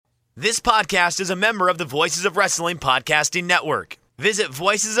This podcast is a member of the Voices of Wrestling Podcasting Network. Visit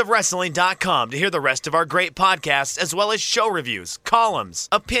voicesofwrestling.com to hear the rest of our great podcasts, as well as show reviews, columns,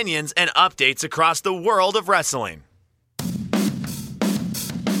 opinions, and updates across the world of wrestling.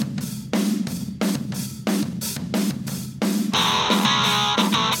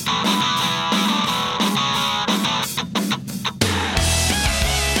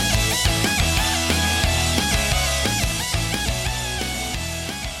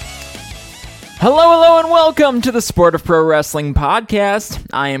 Hello, and welcome to the Sport of Pro Wrestling podcast.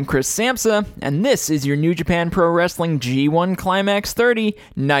 I am Chris Samsa, and this is your New Japan Pro Wrestling G1 Climax 30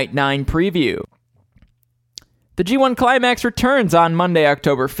 Night 9 preview. The G1 Climax returns on Monday,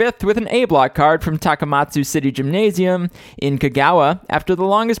 October 5th with an A-block card from Takamatsu City Gymnasium in Kagawa after the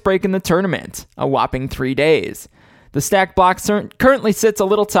longest break in the tournament, a whopping 3 days. The stacked block currently sits a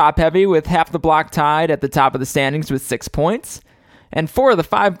little top-heavy with half the block tied at the top of the standings with 6 points. And 4 of the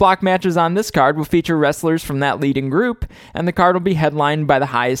 5 block matches on this card will feature wrestlers from that leading group, and the card will be headlined by the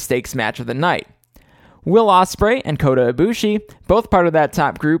highest stakes match of the night. Will Ospreay and Kota Ibushi, both part of that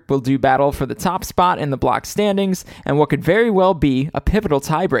top group, will do battle for the top spot in the block standings, and what could very well be a pivotal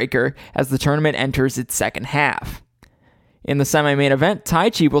tiebreaker as the tournament enters its second half. In the semi-main event,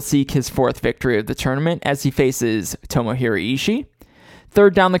 Taichi will seek his 4th victory of the tournament as he faces Tomohiro Ishii.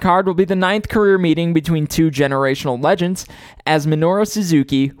 Third down the card will be the 9th career meeting between 2 generational legends, as Minoru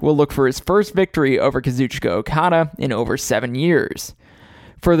Suzuki will look for his first victory over Kazuchika Okada in over 7 years.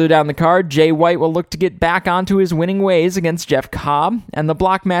 Further down the card, Jay White will look to get back onto his winning ways against Jeff Cobb, and the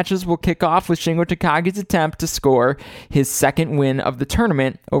block matches will kick off with Shingo Takagi's attempt to score his 2nd win of the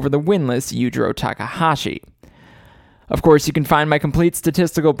tournament over the winless Yujiro Takahashi. Of course, you can find my complete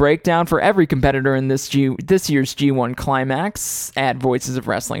statistical breakdown for every competitor in this year's G1 Climax at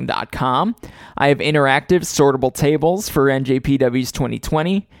voicesofwrestling.com. I have interactive, sortable tables for NJPW's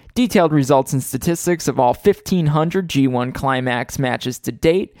 2020, detailed results and statistics of all 1,500 G1 Climax matches to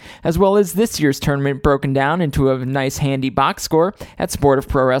date, as well as this year's tournament broken down into a nice handy box score at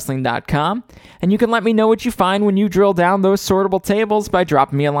sportofprowrestling.com. And you can let me know what you find when you drill down those sortable tables by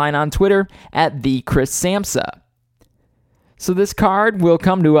dropping me a line on Twitter at @TheChrisSamsa. So this card will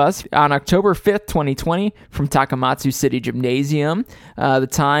come to us on October 5th, 2020 from Takamatsu City Gymnasium. The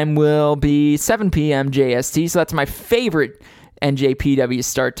time will be 7 p.m. JST, so that's my favorite NJPW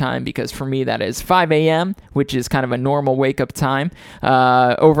start time because for me that is 5 a.m., which is kind of a normal wake-up time.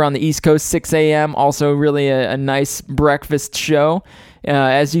 Over on the East Coast, 6 a.m., also really a nice breakfast show.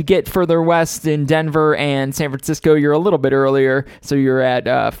 As you get further west in Denver and San Francisco, you're a little bit earlier, so you're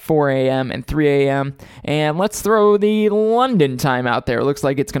at 4 a.m. and 3 a.m. And let's throw the London time out there. It looks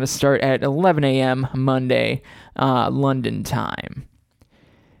like it's going to start at 11 a.m. Monday, London time.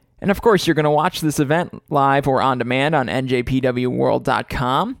 And of course, you're going to watch this event live or on demand on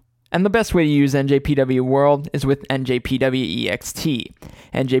NJPWWorld.com. And the best way to use NJPW World is with NJPW EXT.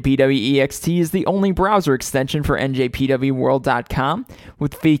 NJPW EXT is the only browser extension for NJPWWorld.com,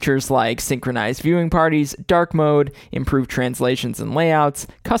 with features like synchronized viewing parties, dark mode, improved translations and layouts,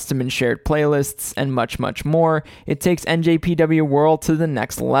 custom and shared playlists, and much, much more. It takes NJPW World to the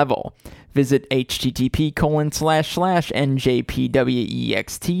next level. Visit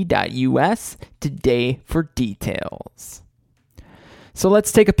http://njpwext.us today for details. So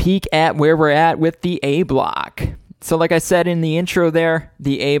let's take a peek at where we're at with the A block. So like I said in the intro there,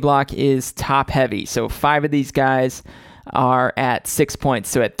 the A block is top heavy. So 5 of these guys are at 6 points.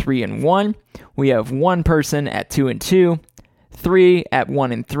 So at 3 and 1, we have 1 person at 2 and 2, 3 at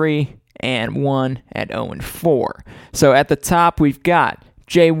 1 and 3, and 1 at 0 and 4. So at the top, we've got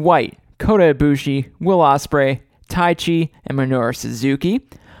Jay White, Kota Ibushi, Will Ospreay, Taichi, and Minoru Suzuki,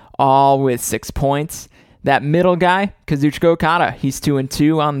 all with 6 points. That middle guy, Kazuchika Okada, he's 2 and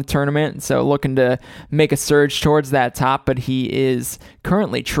 2 on the tournament, so looking to make a surge towards that top, but he is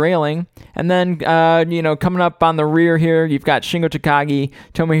currently trailing. And then, coming up on the rear here, you've got Shingo Takagi,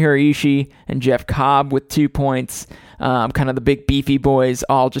 Tomohiro Ishii, and Jeff Cobb with 2 points. Kind of the big beefy boys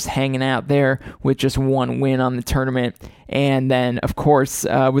all just hanging out there with just 1 win on the tournament. And then, of course,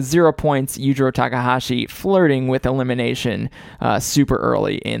 with 0 points, Yujiro Takahashi flirting with elimination super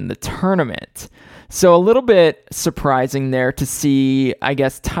early in the tournament. So a little bit surprising there to see, I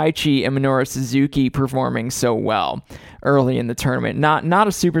guess, Taichi and Minoru Suzuki performing so well early in the tournament. Not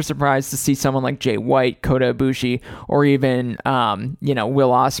a super surprise to see someone like Jay White, Kota Ibushi, or even,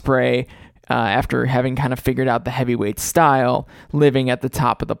 Will Ospreay, after having kind of figured out the heavyweight style, living at the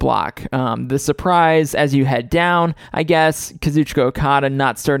top of the block. The surprise as you head down, I guess, Kazuchika Okada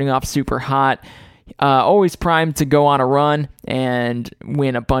not starting off super hot, always primed to go on a run and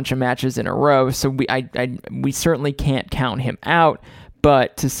win a bunch of matches in a row. So we certainly can't count him out.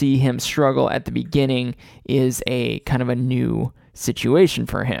 but to see him struggle at the beginning is a kind of a new situation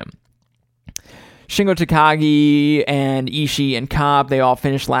for him. Shingo Takagi and Ishii and Cobb, they all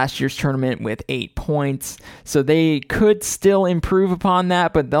finished last year's tournament with 8 points, so they could still improve upon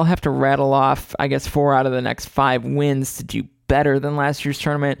that, but they'll have to rattle off, I guess, 4 out of the next 5 wins to do better than last year's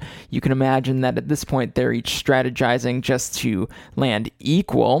tournament. You can imagine that at this point they're each strategizing just to land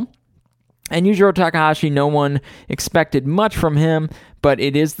equal. And Yujiro Takahashi, no one expected much from him, but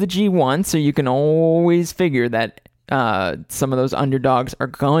it is the G1, so you can always figure that some of those underdogs are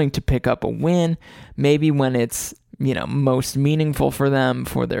going to pick up a win, maybe when it's, most meaningful for them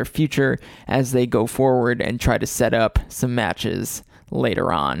for their future as they go forward and try to set up some matches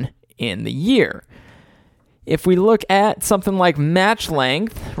later on in the year. If we look at something like match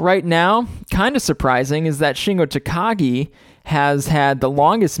length, right now, kind of surprising is that Shingo Takagi has had the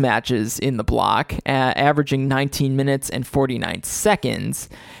longest matches in the block, averaging 19 minutes and 49 seconds.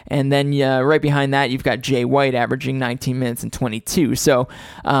 And then right behind that, you've got Jay White averaging 19 minutes and 22. So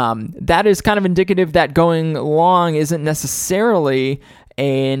that is kind of indicative that going long isn't necessarily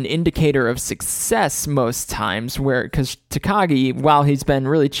an indicator of success most times, because Takagi, while he's been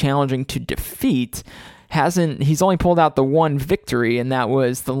really challenging to defeat, he's only pulled out the one victory, and that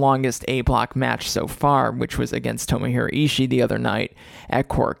was the longest A-block match so far, which was against Tomohiro Ishii the other night at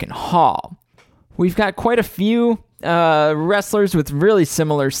Korakuen Hall. We've got quite a few wrestlers with really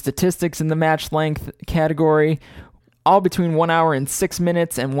similar statistics in the match length category, all between 1 hour and 6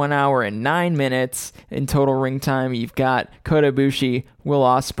 minutes and 1 hour and 9 minutes in total ring time. You've got Kota Ibushi, Will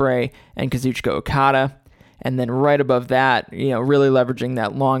Ospreay, and Kazuchika Okada. And then right above that, really leveraging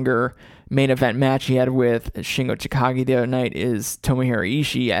that longer main event match he had with Shingo Takagi the other night is Tomohiro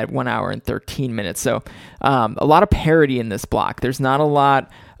Ishii at 1 hour and 13 minutes. So a lot of parity in this block. There's not a lot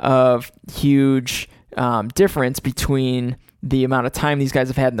of huge difference between the amount of time these guys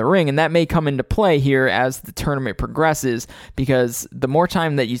have had in the ring, and that may come into play here as the tournament progresses, because the more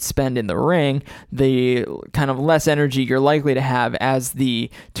time that you spend in the ring, the kind of less energy you're likely to have as the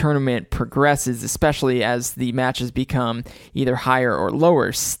tournament progresses, especially as the matches become either higher or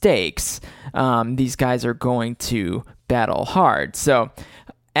lower stakes. These guys are going to battle hard. So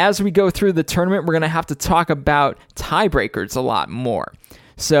as we go through the tournament, we're going to have to talk about tiebreakers a lot more.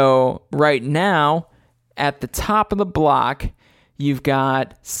 So right now, at the top of the block, you've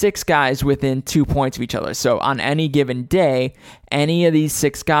got 6 guys within 2 points of each other. So on any given day, any of these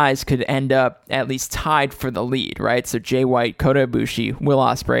 6 guys could end up at least tied for the lead, right? So Jay White, Kota Ibushi, Will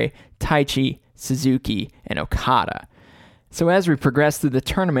Ospreay, Taichi, Suzuki, and Okada. So as we progress through the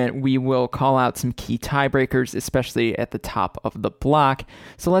tournament, we will call out some key tiebreakers, especially at the top of the block.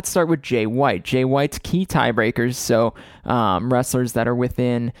 So let's start with Jay White. Jay White's key tiebreakers, so wrestlers that are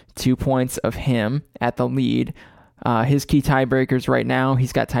within 2 points of him at the lead. His key tiebreakers right now,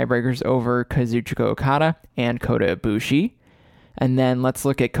 he's got tiebreakers over Kazuchika Okada and Kota Ibushi. And then let's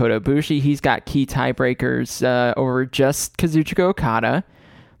look at Kota Ibushi. He's got key tiebreakers over just Kazuchika Okada.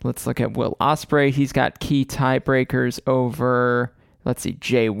 Let's look at Will Ospreay. He's got key tiebreakers over,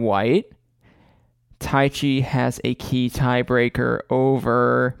 Jay White. Taichi has a key tiebreaker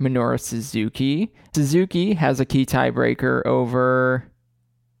over Minoru Suzuki. Suzuki has a key tiebreaker over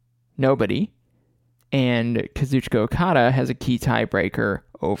nobody. And Kazuchika Okada has a key tiebreaker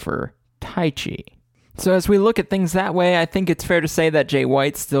over Taichi. So as we look at things that way, I think it's fair to say that Jay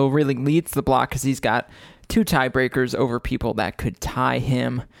White still really leads the block because he's got 2 tiebreakers over people that could tie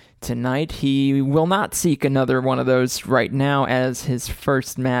him tonight. He will not seek another one of those right now, as his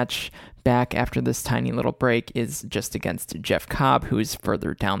first match back after this tiny little break is just against Jeff Cobb, who is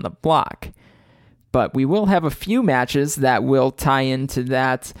further down the block. But we will have a few matches that will tie into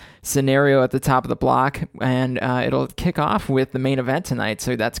that scenario at the top of the block, and it'll kick off with the main event tonight,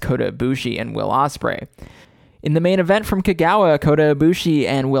 so that's Kota Ibushi and Will Ospreay. In the main event from Kagawa, Kota Ibushi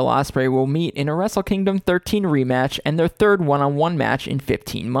and Will Ospreay will meet in a Wrestle Kingdom 13 rematch and their third one-on-one match in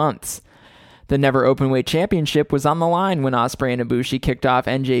 15 months. The Never Openweight Championship was on the line when Ospreay and Ibushi kicked off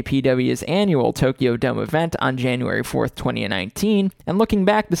NJPW's annual Tokyo Dome event on January 4th, 2019, and looking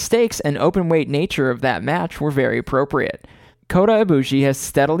back, the stakes and openweight nature of that match were very appropriate. Kota Ibushi has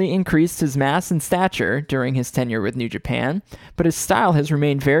steadily increased his mass and stature during his tenure with New Japan, but his style has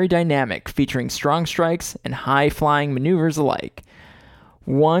remained very dynamic, featuring strong strikes and high-flying maneuvers alike.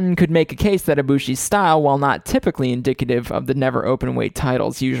 One could make a case that Ibushi's style, while not typically indicative of the Never Openweight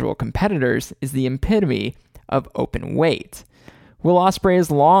title's usual competitors, is the epitome of open weight. Will Ospreay has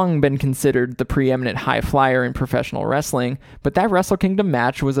long been considered the preeminent high flyer in professional wrestling, but that Wrestle Kingdom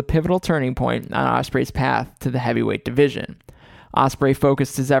match was a pivotal turning point on Ospreay's path to the heavyweight division. Ospreay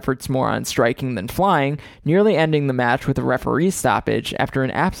focused his efforts more on striking than flying, nearly ending the match with a referee stoppage after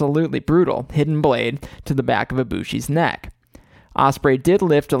an absolutely brutal hidden blade to the back of Ibushi's neck. Ospreay did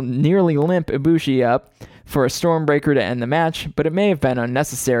lift a nearly limp Ibushi up for a Stormbreaker to end the match, but it may have been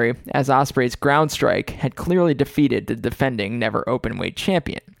unnecessary, as Ospreay's ground strike had clearly defeated the defending never openweight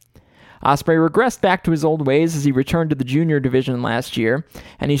champion. Ospreay regressed back to his old ways as he returned to the junior division last year,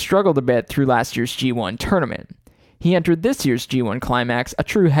 and he struggled a bit through last year's G1 tournament. He entered this year's G1 Climax a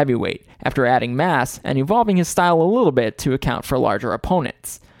true heavyweight, after adding mass and evolving his style a little bit to account for larger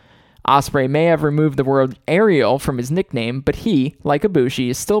opponents. Ospreay may have removed the word aerial from his nickname, but he, like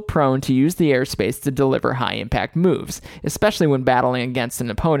Ibushi, is still prone to use the airspace to deliver high-impact moves, especially when battling against an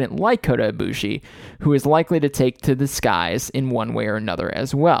opponent like Kota Ibushi, who is likely to take to the skies in one way or another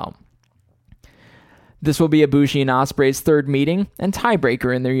as well. This will be Ibushi and Ospreay's third meeting and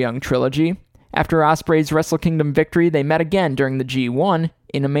tiebreaker in their young trilogy. After Ospreay's Wrestle Kingdom victory, they met again during the G1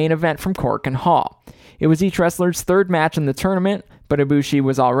 in a main event from Korakuen Hall. It was each wrestler's third match in the tournament, but Ibushi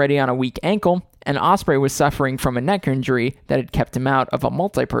was already on a weak ankle, and Ospreay was suffering from a neck injury that had kept him out of a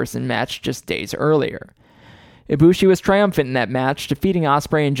multi-person match just days earlier. Ibushi was triumphant in that match, defeating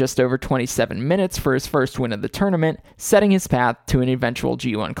Ospreay in just over 27 minutes for his first win of the tournament, setting his path to an eventual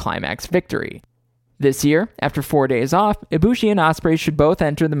G1 Climax victory. This year, after 4 days off, Ibushi and Ospreay should both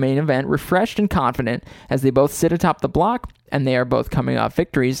enter the main event refreshed and confident, as they both sit atop the block, and they are both coming off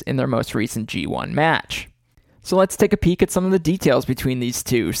victories in their most recent G1 match. So let's take a peek at some of the details between these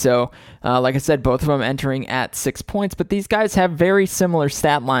two. So, like I said, both of them entering at 6 points, but these guys have very similar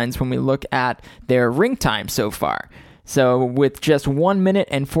stat lines when we look at their ring time so far. So with just 1 minute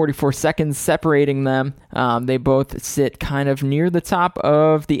and 44 seconds separating them, they both sit kind of near the top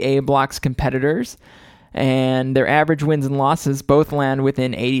of the A block's competitors, and their average wins and losses both land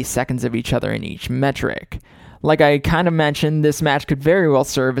within 80 seconds of each other in each metric. Like I kind of mentioned, this match could very well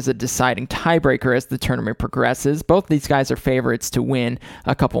serve as a deciding tiebreaker as the tournament progresses. Both these guys are favorites to win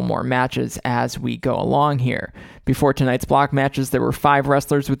a couple more matches as we go along here. Before tonight's block matches, there were 5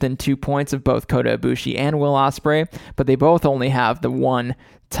 wrestlers within 2 points of both Kota Ibushi and Will Ospreay, but they both only have the one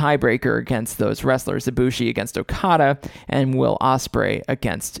tiebreaker against those wrestlers, Ibushi against Okada and Will Ospreay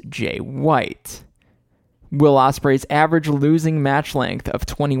against Jay White. Will Ospreay's average losing match length of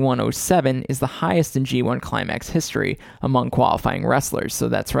 21:07 is the highest in G1 Climax history among qualifying wrestlers, so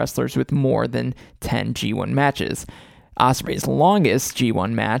that's wrestlers with more than 10 G1 matches. Ospreay's longest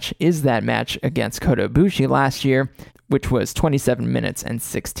G1 match is that match against Kota Ibushi last year, which was 27 minutes and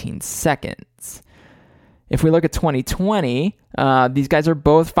 16 seconds. If we look at 2020, these guys are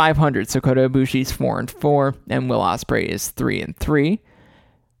both 500, so Kota Ibushi's 4-4, and Will Ospreay is 3-3.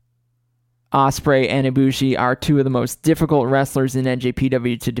 Ospreay and Ibushi are two of the most difficult wrestlers in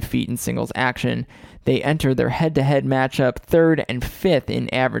NJPW to defeat in singles action. They enter their head-to-head matchup 3rd and 5th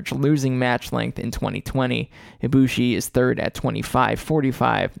in average losing match length in 2020. Ibushi is 3rd at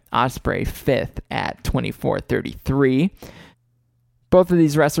 25:45, Ospreay 5th at 24:33. Both of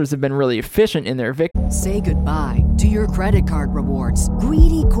these wrestlers have been really efficient in their victories. Say goodbye to your credit card rewards.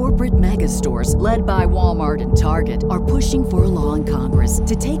 Greedy corporate mega stores, led by Walmart and Target, are pushing for a law in Congress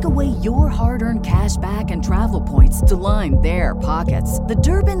to take away your hard-earned cash back and travel points to line their pockets. The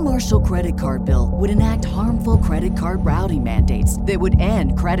Durbin-Marshall credit card bill would enact harmful credit card routing mandates that would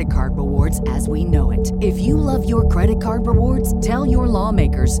end credit card rewards as we know it. If you love your credit card rewards, tell your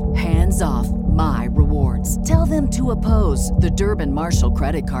lawmakers, hands off my rewards. Tell them to oppose the Durbin-Marshall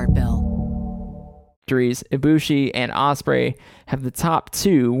credit card bill. Ibushi and Ospreay have the top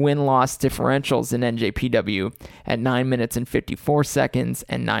 2 win-loss differentials in NJPW at 9 minutes and 54 seconds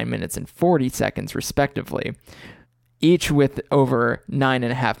and 9 minutes and 40 seconds respectively, each with over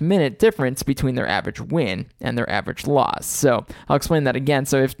 9.5 minute difference between their average win and their average loss. So I'll explain that again.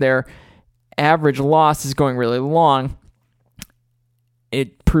 So if their average loss is going really long,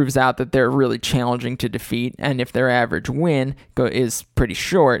 it proves out that they're really challenging to defeat, and if their average win is pretty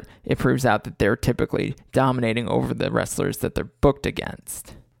short, it proves out that they're typically dominating over the wrestlers that they're booked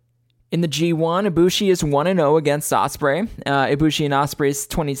against. In the G1, Ibushi is 1-0 against Ospreay. Ibushi and Ospreay's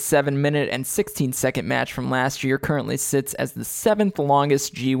 27-minute and 16-second match from last year currently sits as the 7th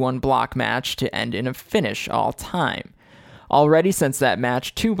longest G1 block match to end in a finish all time. Already since that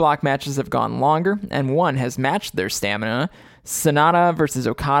match, 2 block matches have gone longer, and one has matched their stamina. Sonata versus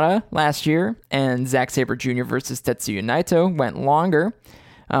Okada last year, and Zack Sabre Jr. versus Tetsuya Naito went longer.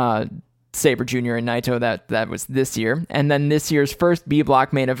 Sabre Jr. and Naito, that was this year. And then this year's first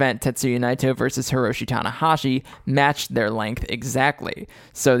B-Block main event, Tetsuya Naito versus Hiroshi Tanahashi, matched their length exactly.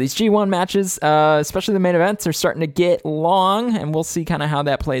 So these G1 matches, especially the main events, are starting to get long, and we'll see kind of how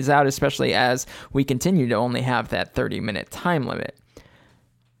that plays out, especially as we continue to only have that 30-minute time limit.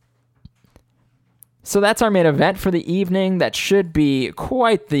 So that's our main event for the evening. That should be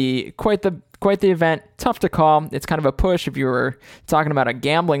quite the event. Tough to call. It's kind of a push if you were talking about a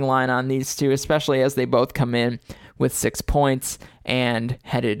gambling line on these two, especially as they both come in with 6 points and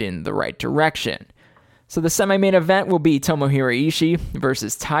headed in the right direction. So the semi-main event will be Tomohiro Ishii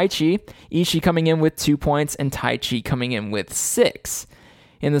versus Taichi. Ishii coming in with 2 points and Taichi coming in with 6.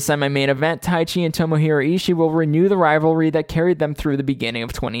 In the semi-main event, Taichi and Tomohiro Ishii will renew the rivalry that carried them through the beginning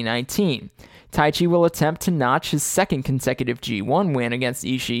of 2019. Taichi will attempt to notch his second consecutive G1 win against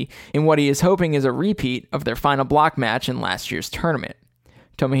Ishii in what he is hoping is a repeat of their final block match in last year's tournament.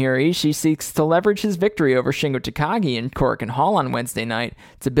 Tomohiro Ishii seeks to leverage his victory over Shingo Takagi in Korakuen Hall on Wednesday night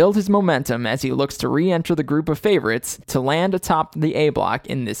to build his momentum as he looks to re-enter the group of favorites to land atop the A block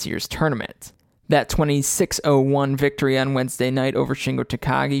in this year's tournament. That 26-01 victory on Wednesday night over Shingo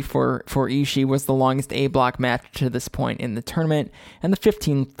Takagi for Ishii was the longest A-block match to this point in the tournament, and the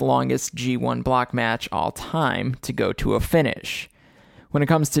 15th longest G1 block match all time to go to a finish. When it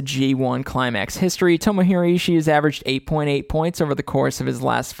comes to G1 Climax history, Tomohiro Ishii has averaged 8.8 points over the course of his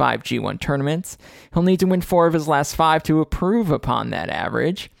last 5 G1 tournaments. He'll need to win 4 of his last 5 to improve upon that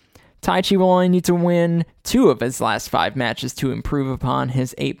average. Taichi will only need to win 2 of his last 5 matches to improve upon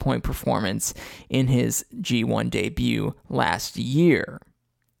his 8-point performance in his G1 debut last year.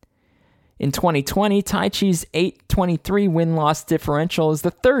 In 2020, Taichi's 8.23 win-loss differential is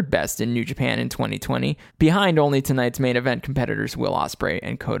the 3rd best in New Japan in 2020, behind only tonight's main event competitors Will Ospreay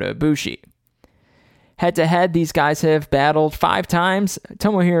and Kota Ibushi. Head-to-head, these guys have battled 5 times.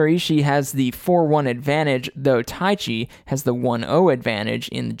 Tomohiro Ishii has the 4-1 advantage, though Taichi has the 1-0 advantage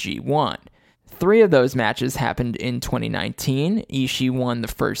in the G1. 3 of those matches happened in 2019. Ishii won the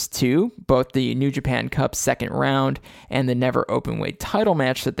first 2, both the New Japan Cup second round and the Never Openweight title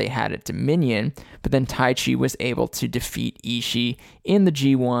match that they had at Dominion, but then Taichi was able to defeat Ishii in the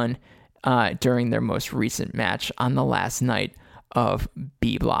G1 during their most recent match on the last night of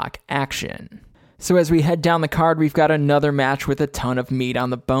B-Block action. So as we head down the card, we've got another match with a ton of meat on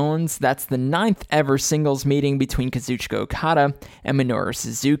the bones. That's the 9th ever singles meeting between Kazuchika Okada and Minoru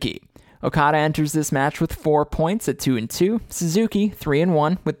Suzuki. Okada enters this match with 4 points at 2-2. Suzuki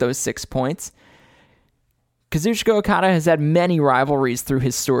 3-1 with those 6 points. Kazuchika Okada has had many rivalries through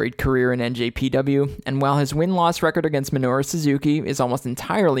his storied career in NJPW, and while his win-loss record against Minoru Suzuki is almost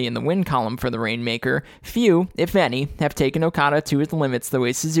entirely in the win column for the Rainmaker, few, if any, have taken Okada to his limits the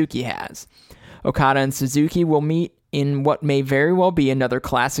way Suzuki has. Okada and Suzuki will meet in what may very well be another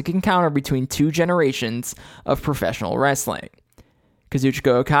classic encounter between 2 generations of professional wrestling. Kazuchika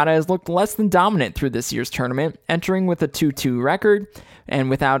Okada has looked less than dominant through this year's tournament, entering with a 2-2 record and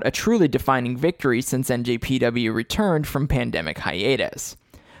without a truly defining victory since NJPW returned from pandemic hiatus.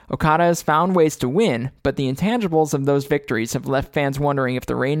 Okada has found ways to win, but the intangibles of those victories have left fans wondering if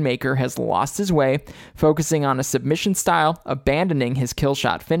the Rainmaker has lost his way, focusing on a submission style, abandoning his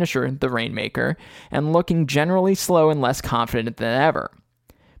killshot finisher, the Rainmaker, and looking generally slow and less confident than ever.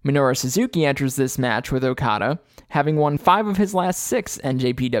 Minoru Suzuki enters this match with Okada, having won 5 of his last 6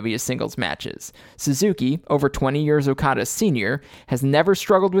 NJPW singles matches. Suzuki, over 20 years Okada's senior, has never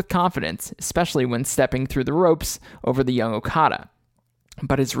struggled with confidence, especially when stepping through the ropes over the young Okada.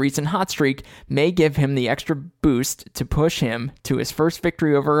 But his recent hot streak may give him the extra boost to push him to his first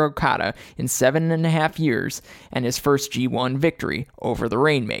victory over Okada in 7.5 years and his first G1 victory over the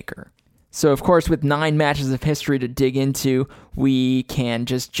Rainmaker. So, of course, with 9 matches of history to dig into, we can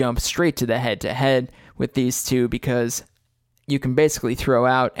just jump straight to the head-to-head with these two because you can basically throw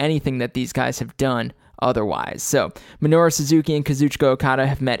out anything that these guys have done otherwise. So, Minoru Suzuki and Kazuchika Okada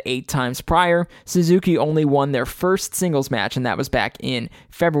have met 8 times prior. Suzuki only won their first singles match, and that was back in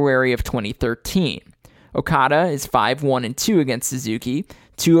February of 2013. Okada is 5-1-2 against Suzuki.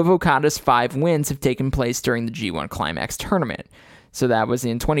 2 of Okada's 5 wins have taken place during the G1 Climax tournament. So that was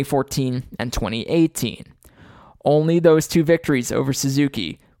in 2014 and 2018. Only those 2 victories over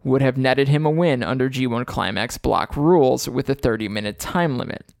Suzuki would have netted him a win under G1 Climax block rules with a 30-minute time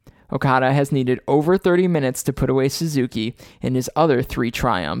limit. Okada has needed over 30 minutes to put away Suzuki in his other 3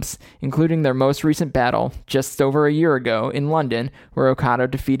 triumphs, including their most recent battle just over a year ago in London, where Okada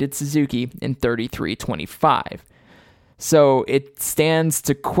defeated Suzuki in 33-25. So it stands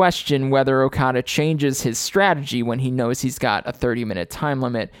to question whether Okada changes his strategy when he knows he's got a 30-minute time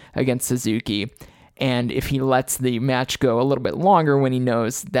limit against Suzuki, and if he lets the match go a little bit longer when he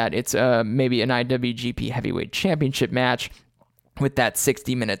knows that it's maybe an IWGP Heavyweight Championship match with that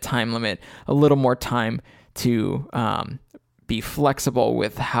 60-minute time limit, a little more time to be flexible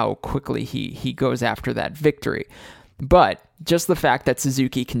with how quickly he goes after that victory. But just the fact that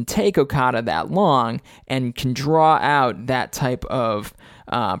Suzuki can take Okada that long and can draw out that type of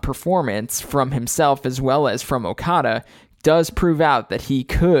performance from himself as well as from Okada does prove out that he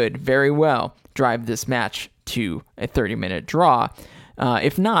could very well drive this match to a 30-minute draw.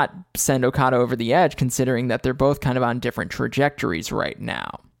 If not, send Okada over the edge, considering that they're both kind of on different trajectories right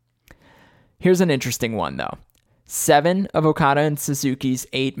now. Here's an interesting one, though. 7 of Okada and Suzuki's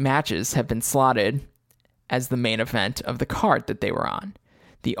 8 matches have been slotted as the main event of the card that they were on.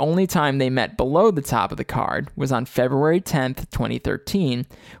 The only time they met below the top of the card was on February 10th, 2013,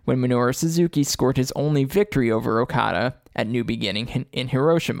 when Minoru Suzuki scored his only victory over Okada at New Beginning in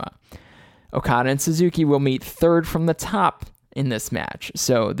Hiroshima. Okada and Suzuki will meet third from the top in this match,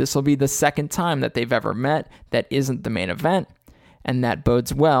 so this will be the second time that they've ever met that isn't the main event, and that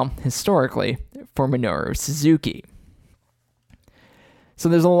bodes well, historically, for Minoru Suzuki. So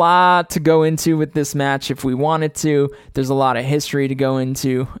there's a lot to go into with this match if we wanted to. There's a lot of history to go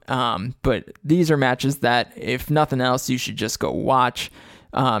into, but these are matches that, if nothing else, you should just go watch.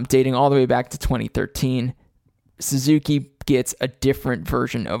 Dating all the way back to 2013, Suzuki gets a different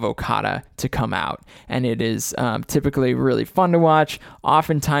version of Okada to come out, and it is typically really fun to watch,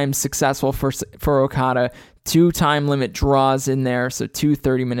 oftentimes successful for Okada. 2 time limit draws in there, so 2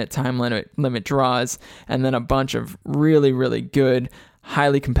 30-minute time limit draws, and then a bunch of really, really good,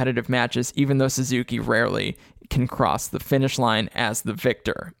 highly competitive matches, even though Suzuki rarely can cross the finish line as the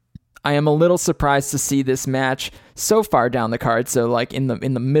victor. I am a little surprised to see this match so far down the card, so like in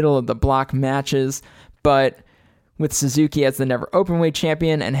the middle of the block matches, but with Suzuki as the never openweight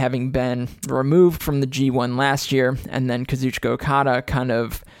champion and having been removed from the G1 last year, and then Kazuchika Okada kind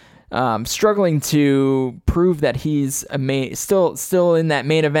of struggling to prove that he's still in that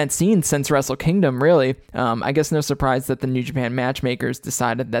main event scene since Wrestle Kingdom, really. I guess no surprise that the New Japan matchmakers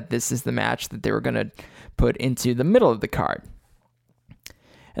decided that this is the match that they were going to put into the middle of the card.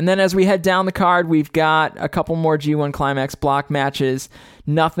 And then as we head down the card, we've got a couple more G1 Climax block matches.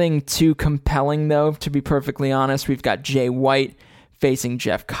 Nothing too compelling, though, to be perfectly honest. We've got Jay White facing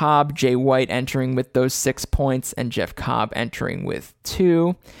Jeff Cobb. Jay White entering with those 6 points and Jeff Cobb entering with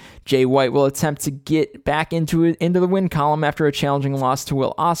 2. Jay White will attempt to get back into the win column after a challenging loss to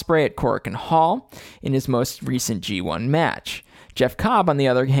Will Ospreay at Korakuen Hall in his most recent G1 match. Jeff Cobb, on the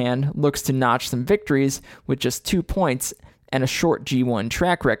other hand, looks to notch some victories with just 2 points and a short G1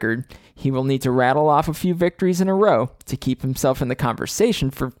 track record. He will need to rattle off a few victories in a row to keep himself in the conversation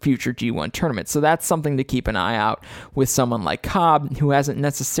for future G1 tournaments. So that's something to keep an eye out with someone like Cobb, who hasn't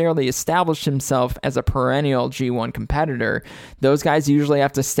necessarily established himself as a perennial G1 competitor. Those guys usually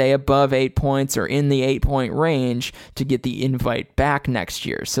have to stay above 8 points or in the 8-point range to get the invite back next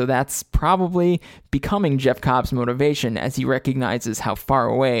year. So that's probably becoming Jeff Cobb's motivation as he recognizes how far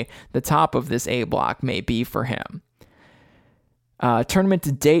away the top of this A block may be for him. Tournament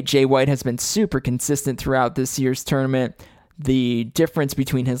to date, Jay White has been super consistent throughout this year's tournament. The difference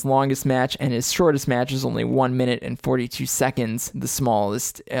between his longest match and his shortest match is only 1 minute and 42 seconds, the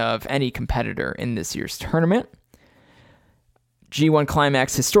smallest of any competitor in this year's tournament. G1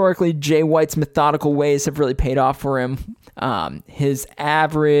 Climax, historically, Jay White's methodical ways have really paid off for him. His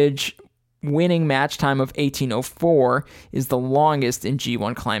average winning match time of 18:04 is the longest in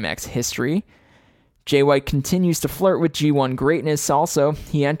G1 Climax history. Jay White continues to flirt with G1 greatness also.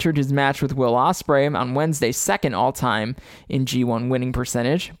 He entered his match with Will Ospreay on Wednesday, second all-time in G1 winning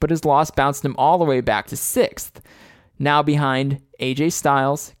percentage, but his loss bounced him all the way back to 6th, now behind AJ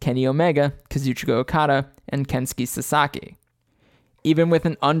Styles, Kenny Omega, Kazuchika Okada, and Kensuke Sasaki. Even with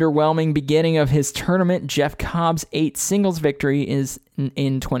an underwhelming beginning of his tournament, Jeff Cobb's 8 singles victories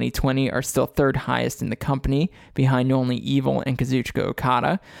in 2020 are still third highest in the company, behind only Evil and Kazuchika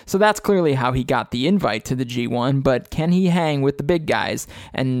Okada. So that's clearly how he got the invite to the G1, but can he hang with the big guys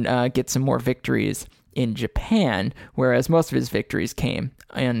and get some more victories in Japan, whereas most of his victories came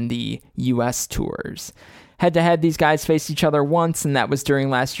in the US tours? Head-to-head, these guys faced each other once, and that was during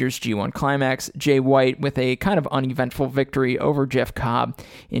last year's G1 Climax. Jay White with a kind of uneventful victory over Jeff Cobb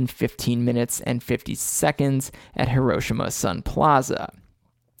in 15 minutes and 50 seconds at Hiroshima Sun Plaza.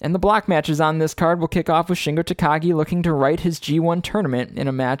 And the block matches on this card will kick off with Shingo Takagi looking to right his G1 tournament in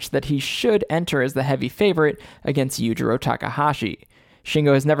a match that he should enter as the heavy favorite against Yujiro Takahashi.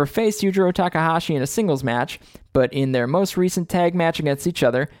 Shingo has never faced Yujiro Takahashi in a singles match, but in their most recent tag match against each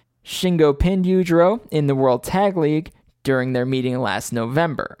other, Shingo pinned Yujiro in the World Tag League during their meeting last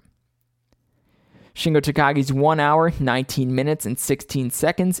November. Shingo Takagi's 1 hour, 19 minutes, and 16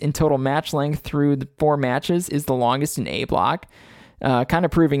 seconds in total match length through the 4 matches is the longest in A block, kind of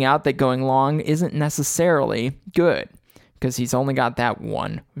proving out that going long isn't necessarily good, because he's only got that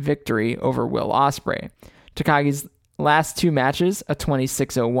 1 victory over Will Ospreay. Takagi's last 2 matches, a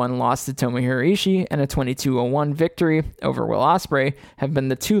 26-01 loss to Tomohiro Ishii and a 22-01 victory over Will Ospreay, have been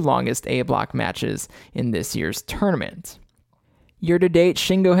the 2 longest A block matches in this year's tournament. Year-to-date,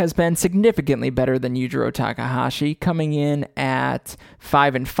 Shingo has been significantly better than Yujiro Takahashi, coming in at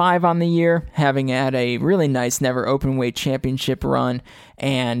 5-5 on the year, having had a really nice Never Openweight Championship run,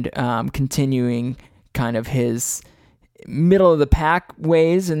 and continuing kind of his middle-of-the-pack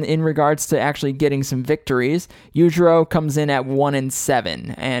ways in regards to actually getting some victories. Yujiro comes in at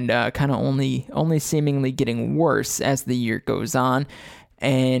 1-7, and kind of only seemingly getting worse as the year goes on,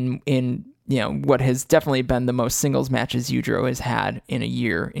 and in what has definitely been the most singles matches Yujiro has had in a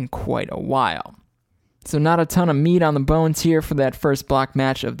year in quite a while. So not a ton of meat on the bones here for that first block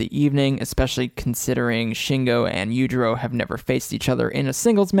match of the evening, especially considering Shingo and Yujiro have never faced each other in a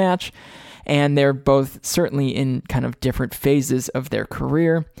singles match, and they're both certainly in kind of different phases of their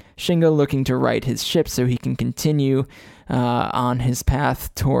career. Shingo looking to right his ship so he can continue on his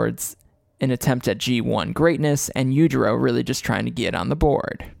path towards an attempt at G1 greatness, and Yujiro really just trying to get on the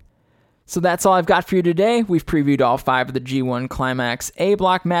board. So that's all I've got for you today. We've previewed all 5 of the G1 Climax A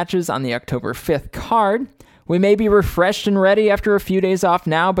block matches on the October 5th card. We may be refreshed and ready after a few days off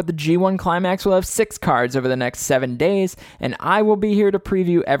now, but the G1 Climax will have 6 cards over the next 7 days, and I will be here to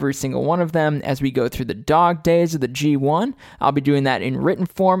preview every single one of them as we go through the dog days of the G1. I'll be doing that in written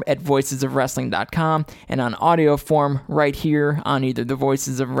form at voicesofwrestling.com and on audio form right here on either the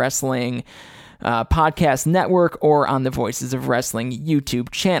Voices of Wrestling podcast network or on the Voices of Wrestling YouTube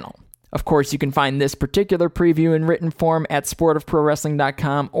channel. Of course, you can find this particular preview in written form at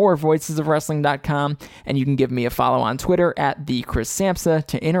sportofprowrestling.com or voicesofwrestling.com, and you can give me a follow on Twitter at @TheChrisSamsa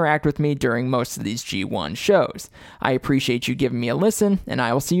to interact with me during most of these G1 shows. I appreciate you giving me a listen, and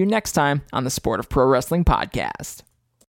I will see you next time on the Sport of Pro Wrestling podcast.